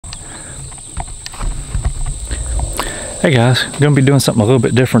Hey guys, I'm gonna be doing something a little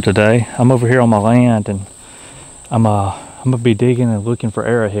bit different today. I'm over here on my land and I'm gonna be digging and looking for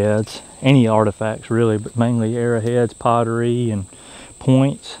arrowheads, any artifacts really, but mainly arrowheads, pottery, and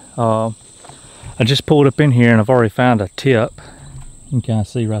points. I just pulled up in here and I've already found a tip. You can kind of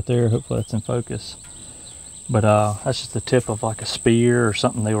see right there, hopefully that's in focus. But that's just the tip of like a spear or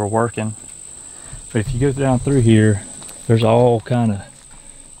something they were working. But if you go down through here, there's all kind of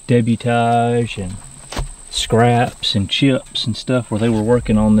debutage and scraps and chips and stuff where they were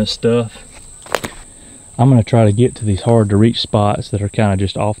working on this stuff. I'm going to try to get to these hard to reach spots that are kind of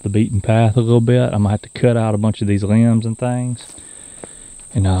just off the beaten path a little bit. I'm going to have to cut out a bunch of these limbs and things.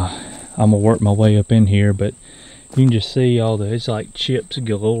 And I'm going to work my way up in here, but you can just see all the, it's like chips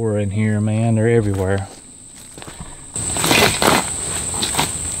galore in here, man. They're everywhere.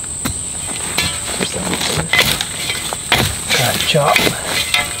 Try to chop.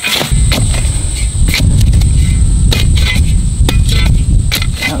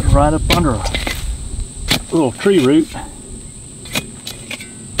 Right up under a little tree root.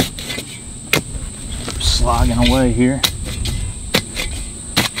 Slogging away here.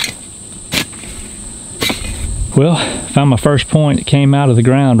 Well, found my first point. It came out of the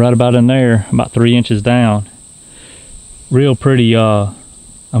ground right about in there, about 3 inches down. Real pretty, I'm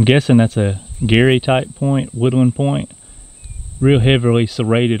guessing that's a Gary type point, woodland point. Real heavily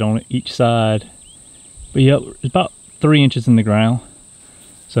serrated on each side. But yep, it's about 3 inches in the ground.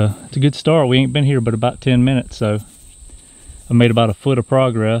 So it's a good start. We ain't been here but about 10 minutes, so I made about a foot of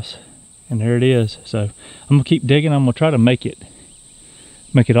progress, and there it is. So I'm gonna keep digging. I'm gonna try to make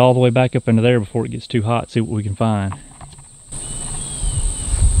it all the way back up into there before it gets too hot, see what we can find.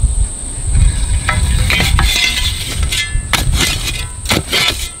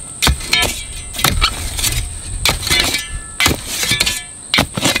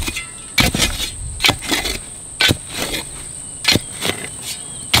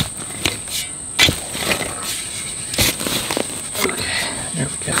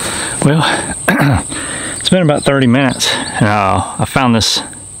 Well, it's been about 30 minutes. I found this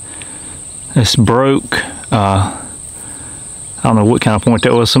broke, I don't know what kind of point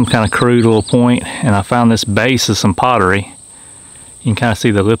that was, some kind of crude little point, and I found this base of some pottery. You can kind of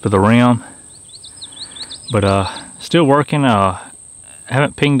see the lip of the rim, but still working. I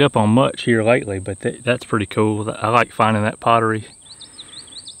haven't pinged up on much here lately, but that's pretty cool. I like finding that pottery.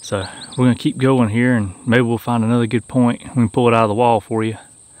 So we're gonna keep going here and maybe we'll find another good point. We can pull it out of the wall for you.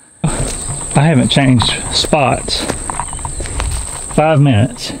 I haven't changed spots. 5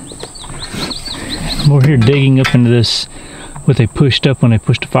 minutes. We're here digging up into this, what they pushed up when they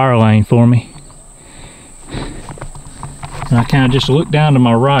pushed the fire lane for me. And I kind of just look down to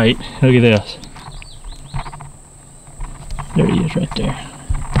my right. Look at this. There he is right there.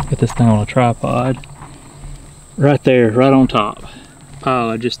 Got this thing on a tripod. Right there, right on top. Pile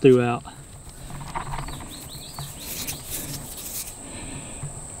I just threw out.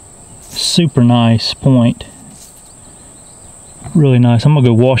 Super nice point. Really nice. I'm gonna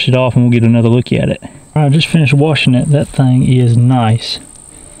go wash it off and we'll get another look at it. All right, I just finished washing it. That thing is nice.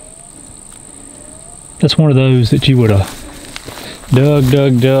 That's one of those that you would have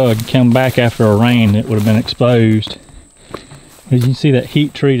dug, come back after a rain, it would have been exposed. As you can see, that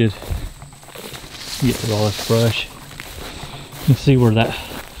heat treated, get through all this brush. You can see where that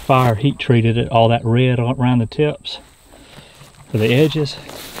fire heat treated it, all that red around the tips for the edges.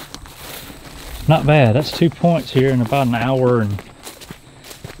 Not bad. That's 2 points here in about an hour, and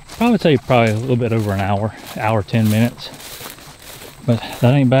I would say probably a little bit over an hour, 10 minutes. But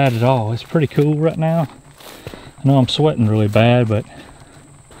that ain't bad at all. It's pretty cool right now. I know I'm sweating really bad, but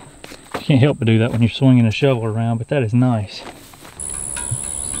you can't help but do that when you're swinging a shovel around, but that is nice.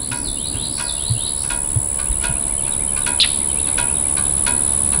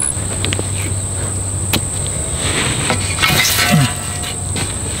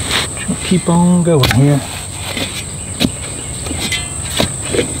 Keep on going here.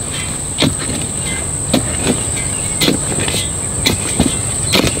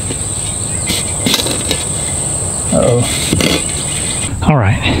 Uh-oh. All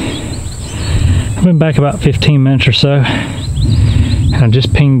right. I've been back about 15 minutes or so, and I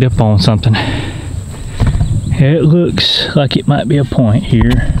just pinged up on something. It looks like it might be a point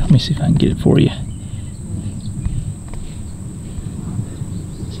here. Let me see if I can get it for you.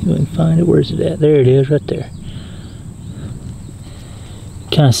 You can find it. Where's it at? There it is, right there.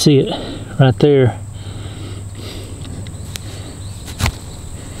 Kind of see it right there.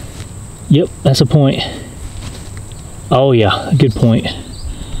 Yep, that's a point. Oh yeah, a good point.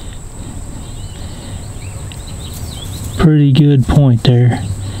 Pretty good point there.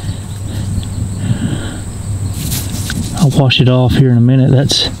 I'll wash it off here in a minute.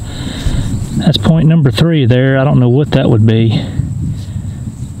 That's point number 3 there. I don't know what that would be.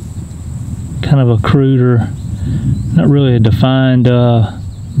 Kind of a cruder, not really a defined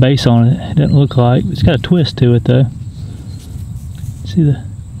base on it. It doesn't look like. It's got a twist to it though. See the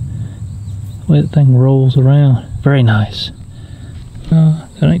way that thing rolls around. Very nice. That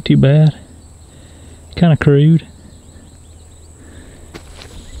ain't too bad. Kind of crude.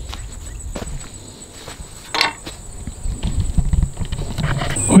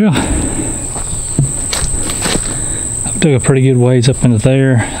 Well, I've dug a pretty good ways up into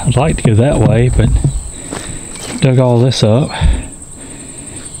there. I'd like to go that way, but dug all this up.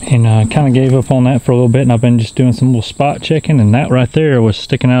 And I kind of gave up on that for a little bit, and I've been just doing some little spot checking, and that right there was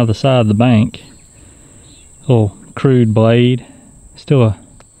sticking out of the side of the bank. Little crude blade. Still a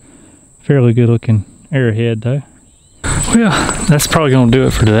fairly good looking arrowhead though. Well, that's probably going to do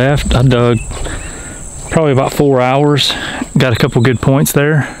it for today. I dug probably about 4 hours. Got a couple good points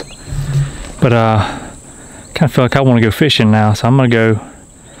there. But kind of feel like I want to go fishing now, so I'm gonna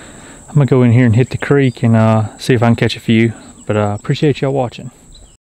go in here and hit the creek and see if I can catch a few. But I appreciate y'all watching.